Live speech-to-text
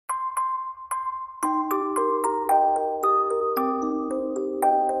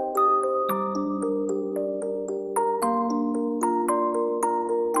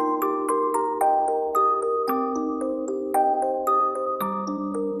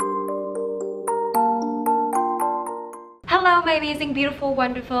Hello my amazing, beautiful,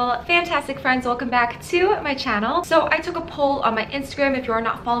 wonderful, fantastic friends. Welcome back to my channel. So I took a poll on my Instagram. If you are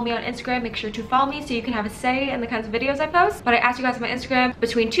not following me on Instagram, make sure to follow me so you can have a say in the kinds of videos I post. But I asked you guys on my Instagram,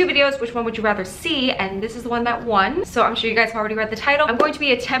 between two videos, which one would you rather see? And this is the one that won. So I'm sure you guys have already read the title. I'm going to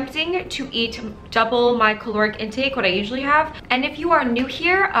be attempting to eat double my caloric intake, what I usually have. And if you are new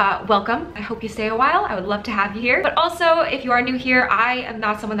here, welcome. I hope you stay a while. I would love to have you here. But also, if you are new here, I am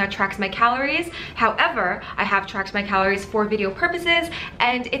not someone that tracks my calories. However, I have tracked my calories for video purposes,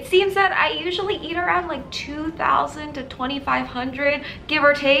 and it seems that I usually eat around like 2,000 to 2,500, give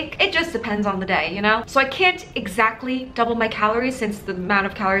or take. It just depends on the day, you know? So I can't exactly double my calories since the amount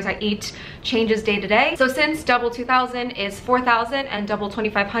of calories I eat changes day to day. So since double 2,000 is 4,000 and double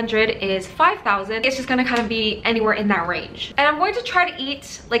 2,500 is 5,000, it's just gonna kind of be anywhere in that range. And I'm going to try to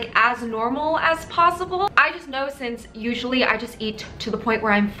eat like as normal as possible. I just know since usually I just eat to the point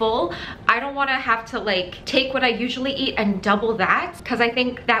where I'm full, I don't want to have to like take what I usually eat and double that, because I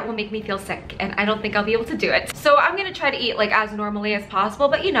think that will make me feel sick and I don't think I'll be able to do it. So I'm gonna try to eat like as normally as possible,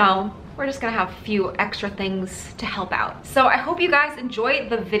 but you know, we're just gonna have a few extra things to help out. So I hope you guys enjoy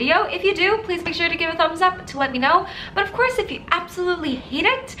the video. If you do, please make sure to give a thumbs up to let me know. But of course, if you absolutely hate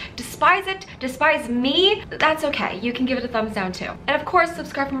it, despise me, that's okay. You can give it a thumbs down too. And of course,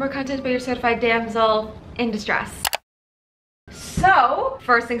 subscribe for more content by your certified damsel in distress. So,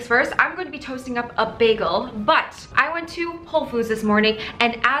 first things first, I'm going to be toasting up a bagel, but I went to Whole Foods this morning,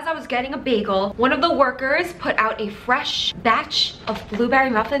 and as I was getting a bagel, one of the workers put out a fresh batch of blueberry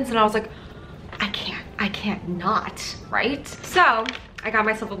muffins, and I was like, I can't not, right? So, I got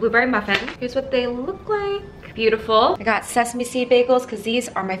myself a blueberry muffin. Here's what they look like. Beautiful. I got sesame seed bagels because these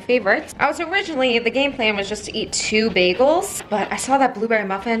are my favorites. I was originally, the game plan was just to eat 2 bagels, but I saw that blueberry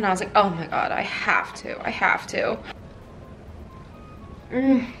muffin and I was like, oh my god, I have to.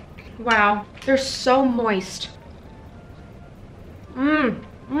 Wow, they're so moist. I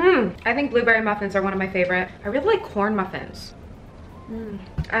think blueberry muffins are one of my favorite. I really like corn muffins.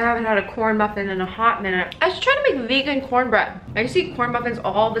 I haven't had a corn muffin in a hot minute. I should try to make vegan cornbread. I used to eat corn muffins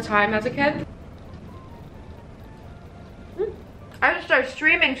all the time as a kid. I just start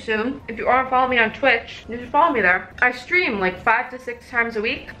streaming soon. If you aren't following me on Twitch, you should follow me there. I stream like 5 to 6 times a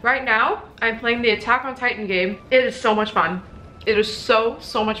week. Right now, I'm playing the Attack on Titan game. It is so much fun. It is so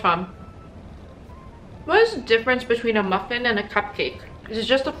much fun. What is the difference between a muffin and a cupcake? Is it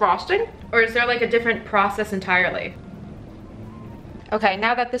just the frosting? Or is there like a different process entirely? Okay,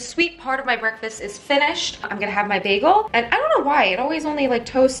 now that the sweet part of my breakfast is finished, I'm gonna have my bagel. And I don't know why, it always only like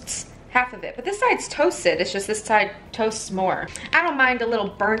toasts half of it, but this side's toasted. It's just this side toasts more. I don't mind a little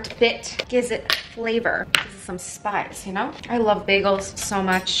burnt bit. Gives it flavor. Gives it some spice, you know? I love bagels so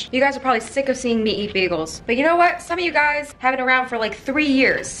much. You guys are probably sick of seeing me eat bagels, but you know what? Some of you guys have been around for like 3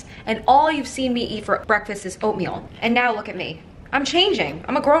 years, and all you've seen me eat for breakfast is oatmeal. And now look at me. I'm changing.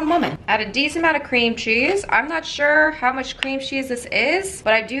 I'm a grown woman. Add a decent amount of cream cheese. I'm not sure how much cream cheese this is,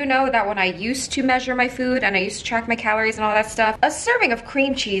 but I do know that when I used to measure my food and I used to track my calories and all that stuff, a serving of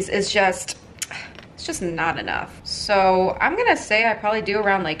cream cheese is just, it's just not enough. So I'm gonna say I probably do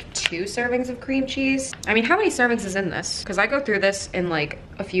around like 2 servings of cream cheese. I mean, how many servings is in this? Because I go through this in like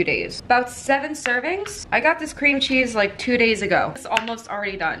a few days. About 7 servings. I got this cream cheese like 2 days ago. It's almost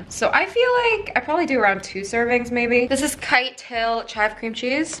already done. So I feel like I probably do around 2 servings maybe. This is Kite Hill chive cream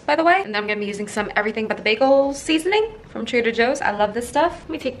cheese, by the way. And then I'm gonna be using some everything but the bagel seasoning from Trader Joe's. I love this stuff. Let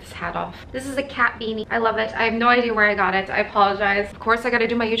me take this hat off. This is a cat beanie. I love it. I have no idea where I got it. I apologize. Of course, I gotta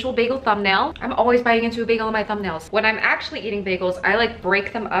do my usual bagel thumbnail. I'm always biting into a bagel in my thumbnails. When I'm actually eating bagels, I like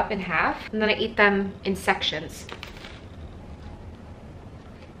break them up in half and then I eat them in sections.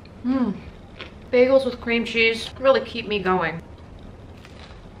 Bagels with cream cheese really keep me going.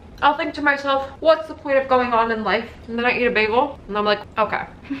 I'll think to myself, what's the point of going on in life? And then I eat a bagel and I'm like, okay.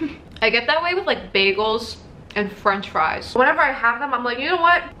 I get that way with like bagels and french fries. Whenever I have them, I'm like, you know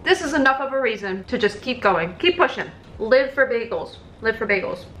what? This is enough of a reason to just keep going, keep pushing. Live for bagels, live for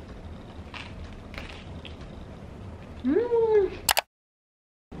bagels.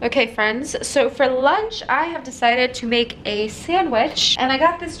 Okay friends, so for lunch I have decided to make a sandwich, and I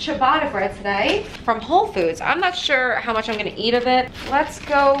got this ciabatta bread today from Whole Foods. I'm not sure how much I'm gonna eat of it. Let's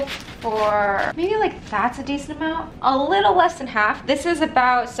go for maybe like that's a decent amount, a little less than half. This is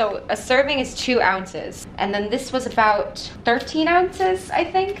about, so a serving is 2 ounces, and then this was about 13 ounces I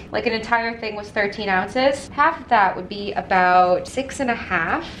think, like an entire thing was 13 ounces. Half of that would be about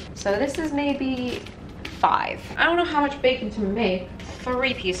 6.5, so this is maybe 5. I don't know how much bacon to make.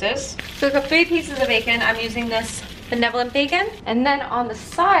 3 pieces. So I've got 3 pieces of bacon. I'm using this benevolent bacon. And then on the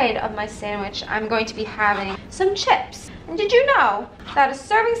side of my sandwich, I'm going to be having some chips. And did you know that a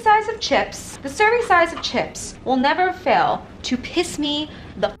serving size of chips, the serving size of chips will never fail to piss me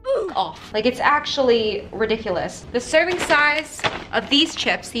the f off. Like, it's actually ridiculous. The serving size of these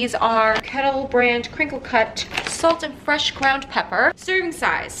chips, these are Kettle brand crinkle cut salt and fresh ground pepper. Serving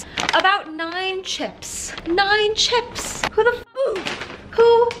size, about 9 chips. 9 chips. Who the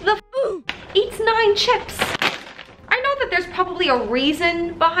eats 9 chips? I know that there's probably a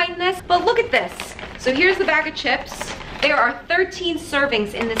reason behind this, but look at this. So here's the bag of chips. There are 13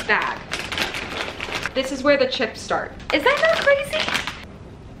 servings in this bag. This is where the chips start. Is that not crazy?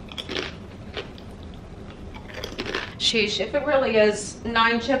 Sheesh, if it really is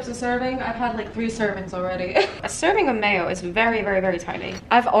 9 chips a serving, I've had like 3 servings already. A serving of mayo is very, very, very tiny.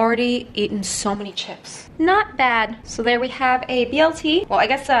 I've already eaten so many chips. Not bad. So there we have a BLT. Well, I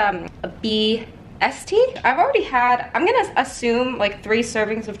guess a BST. I've already had, I'm gonna assume like 3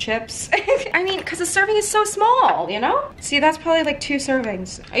 servings of chips. I mean, because a serving is so small, you know? See, that's probably like 2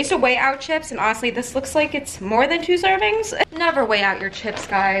 servings. I used to weigh out chips, and honestly, this looks like it's more than 2 servings. Never weigh out your chips,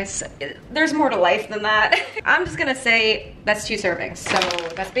 guys. There's more to life than that. I'm just gonna say that's 2 servings. So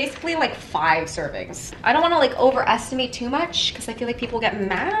that's basically like 5 servings. I don't wanna like overestimate too much because I feel like people get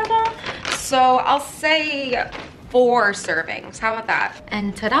mad. So I'll say 4 servings. How about that?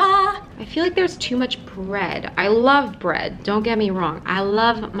 And ta-da! I feel like there's too much bread. I love bread. Don't get me wrong. I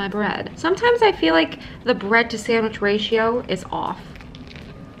love my bread. Sometimes I feel like the bread to sandwich ratio is off.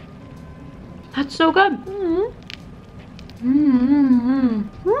 That's so good.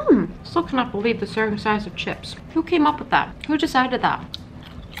 Still cannot believe the serving size of chips. Who came up with that? Who decided that?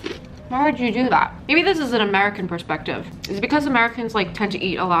 Why would you do that? Maybe this is an American perspective. Is it because Americans like tend to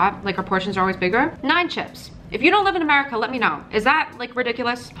eat a lot? Like our portions are always bigger? 9 chips. If you don't live in America, let me know. Is that like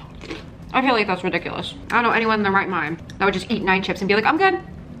ridiculous? I feel like that's ridiculous. I don't know anyone in their right mind that would just eat 9 chips and be like, I'm good.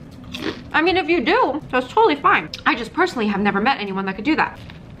 I mean, if you do, that's totally fine. I just personally have never met anyone that could do that.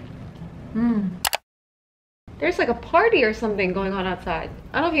 There's like a party or something going on outside.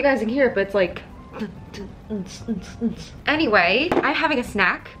 I don't know if you guys can hear it, but it's like... Anyway, I'm having a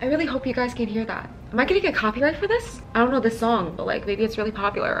snack. I really hope you guys can hear that. Am I gonna get copyright for this? I don't know this song, but like maybe it's really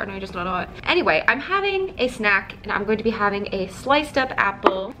popular and I just don't know it. Anyway, I'm having a snack and I'm going to be having a sliced up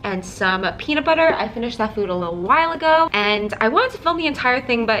apple and some peanut butter. I finished that food a little while ago and I wanted to film the entire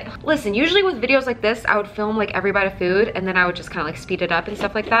thing, but listen, usually with videos like this, I would film like every bite of food and then I would just kind of like speed it up and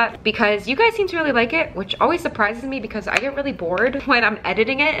stuff like that because you guys seem to really like it, which always surprises me because I get really bored when I'm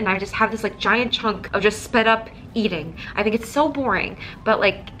editing it and I just have this like giant chunk of just sped up eating. I think it's so boring, but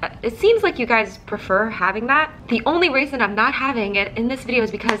like it seems like you guys prefer having that. The only reason I'm not having it in this video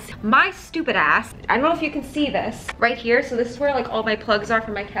is because my stupid ass, I don't know if you can see this right here, so this is where like all my plugs are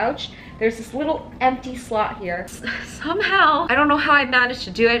for my couch. There's this little empty slot here. Somehow, I don't know how I managed to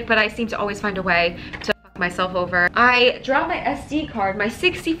do it, but I seem to always find a way to fuck myself over. I dropped my SD card, my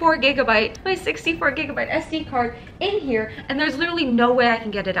 64 gigabyte SD card in here, and there's literally no way I can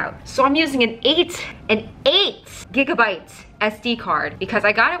get it out. So I'm using an 8 gigabyte SD card because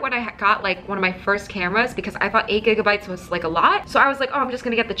I got it when I got like one of my first cameras because I thought 8 gigabytes was like a lot. So I was like, oh, I'm just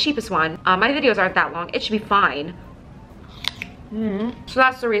gonna get the cheapest one. My videos aren't that long. It should be fine. So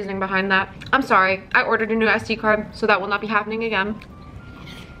that's the reasoning behind that. I'm sorry, I ordered a new SD card, so that will not be happening again.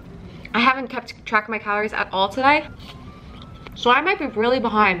 I haven't kept track of my calories at all today, so I might be really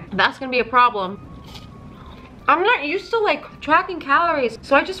behind. That's gonna be a problem. I'm not used to like tracking calories,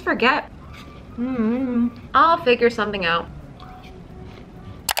 so I just forget. I'll figure something out.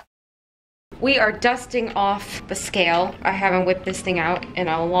 We are dusting off the scale. I haven't whipped this thing out in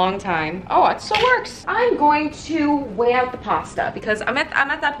a long time. Oh, it still works. I'm going to weigh out the pasta because I'm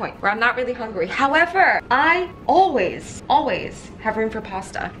at that point where I'm not really hungry. However, I always have room for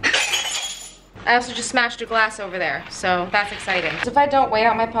pasta. I also just smashed a glass over there, so that's exciting. So if I don't weigh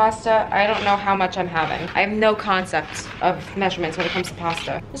out my pasta, I don't know how much I'm having. I have no concept of measurements when it comes to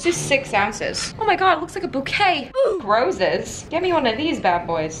pasta. This is 6 ounces. Oh my god, it looks like a bouquet. Ooh, roses. Get me one of these bad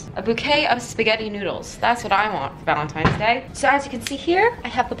boys. A bouquet of spaghetti noodles. That's what I want for Valentine's Day. So as you can see here, I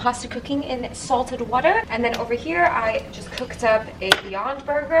have the pasta cooking in salted water. And then over here, I just cooked up a Beyond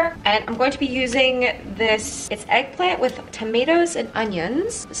Burger. And I'm going to be using this, it's eggplant with tomatoes and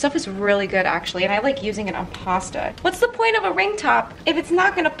onions. This stuff is really good, actually. And I like using it on pasta. What's the point of a ring top if it's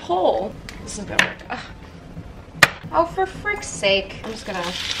not gonna pull? This is gonna work. Ugh. Oh, for frick's sake. I'm just gonna...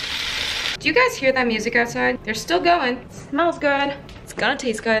 Do you guys hear that music outside? They're still going. It smells good. It's gonna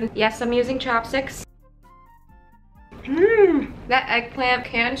taste good. Yes, I'm using chopsticks. That eggplant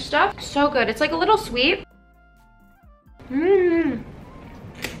canned stuff, so good. It's like a little sweet.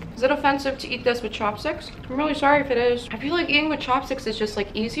 This Is it offensive to eat this with chopsticks? I'm really sorry if it is. I feel like eating with chopsticks is just like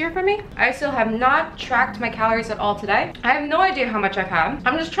easier for me. I still have not tracked my calories at all today. I have no idea how much I've had.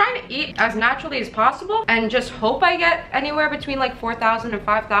 I'm just trying to eat as naturally as possible and just hope I get anywhere between like 4,000 and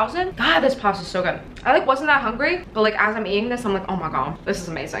 5,000. God, this pasta is so good. I like wasn't that hungry, but like as I'm eating this, I'm like, oh my God, this is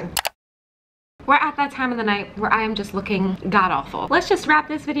amazing. We're at that time of the night where I am just looking god-awful. Let's just wrap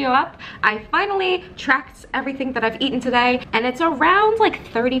this video up. I finally tracked everything that I've eaten today, and it's around like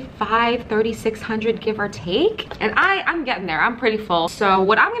 3,600 give or take. And I'm getting there. I'm pretty full. So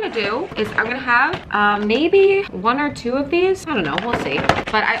what I'm gonna do is I'm gonna have maybe 1 or 2 of these. I don't know, we'll see.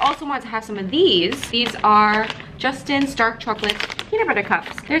 But I also want to have some of these. These are Justin's dark chocolate peanut butter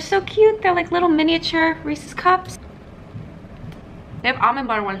cups. They're so cute. They're like little miniature Reese's cups. They have almond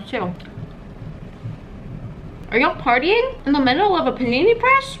butter ones too. Are y'all partying in the middle of a panini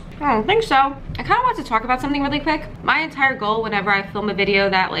press? I don't think so. I kind of want to talk about something really quick. My entire goal whenever I film a video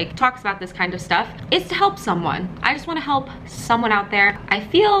that like talks about this kind of stuff is to help someone. I just want to help someone out there. I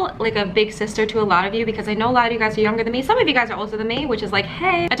feel like a big sister to a lot of you because I know a lot of you guys are younger than me. Some of you guys are older than me, which is like,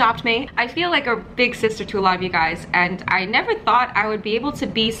 hey, adopt me. I feel like a big sister to a lot of you guys, and I never thought I would be able to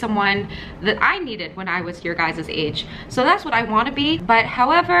be someone that I needed when I was your guys' age. So that's what I want to be. But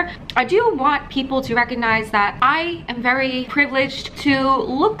however, I do want people to recognize that I am very privileged to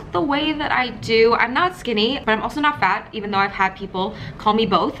look the way that I do. I'm not skinny, but I'm also not fat, even though I've had people call me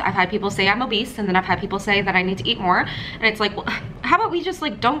both. I've had people say I'm obese, and then I've had people say that I need to eat more. And it's like, well, how about we just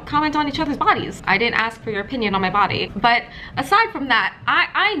like don't comment on each other's bodies? I didn't ask for your opinion on my body. But aside from that,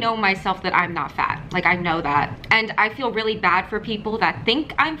 I know myself that I'm not fat. Like, I know that. And I feel really bad for people that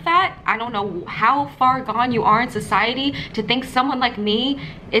think I'm fat. I don't know how far gone you are in society to think someone like me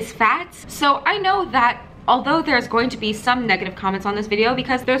is fat. So I know that although there's going to be some negative comments on this video,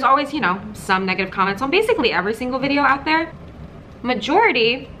 because there's always, you know, some negative comments on basically every single video out there,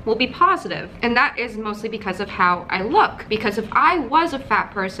 majority will be positive, and that is mostly because of how I look. Because if I was a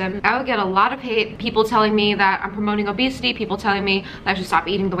fat person, I would get a lot of hate, people telling me that I'm promoting obesity, people telling me that I should stop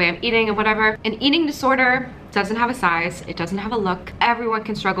eating the way I'm eating and whatever. An eating disorder doesn't have a size, it doesn't have a look. Everyone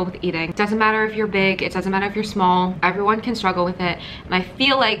can struggle with eating. It doesn't matter if you're big, it doesn't matter if you're small, everyone can struggle with it. And I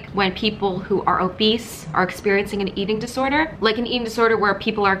feel like when people who are obese are experiencing an eating disorder, like an eating disorder where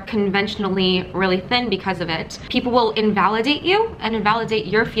people are conventionally really thin because of it, people will invalidate you and invalidate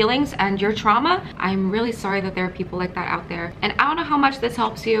your feelings and your trauma. I'm really sorry that there are people like that out there. And I don't know how much this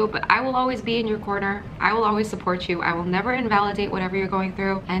helps you, but I will always be in your corner. I will always support you. I will never invalidate whatever you're going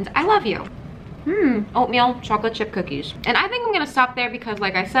through, and I love you. Oatmeal chocolate chip cookies. And I think I'm gonna stop there because,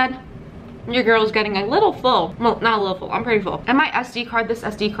 like I said, your girl's getting a little full. Well, not a little full, I'm pretty full. And my SD card, this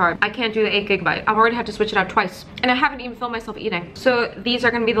SD card, I can't do the 8 GB. I've already had to switch it out twice. And I haven't even filmed myself eating. So these are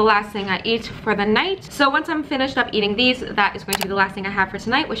gonna be the last thing I eat for the night. So once I'm finished up eating these, that is going to be the last thing I have for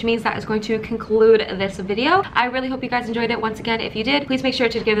tonight, which means that is going to conclude this video. I really hope you guys enjoyed it. Once again, if you did, please make sure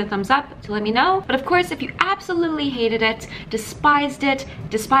to give it a thumbs up to let me know. But of course, if you absolutely hated it, despised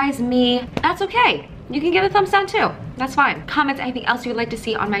me, that's okay. You can give it a thumbs down too. That's fine. Comment anything else you would like to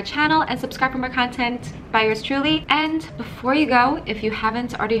see on my channel and subscribe for more content by yours truly. And before you go, if you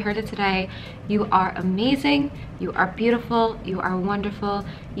haven't already heard it today, you are amazing, you are beautiful, you are wonderful,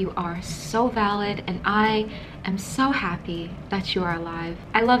 you are so valid, and I am so happy that you are alive.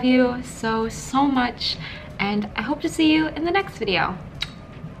 I love you so much, and I hope to see you in the next video.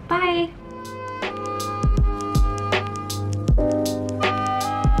 Bye.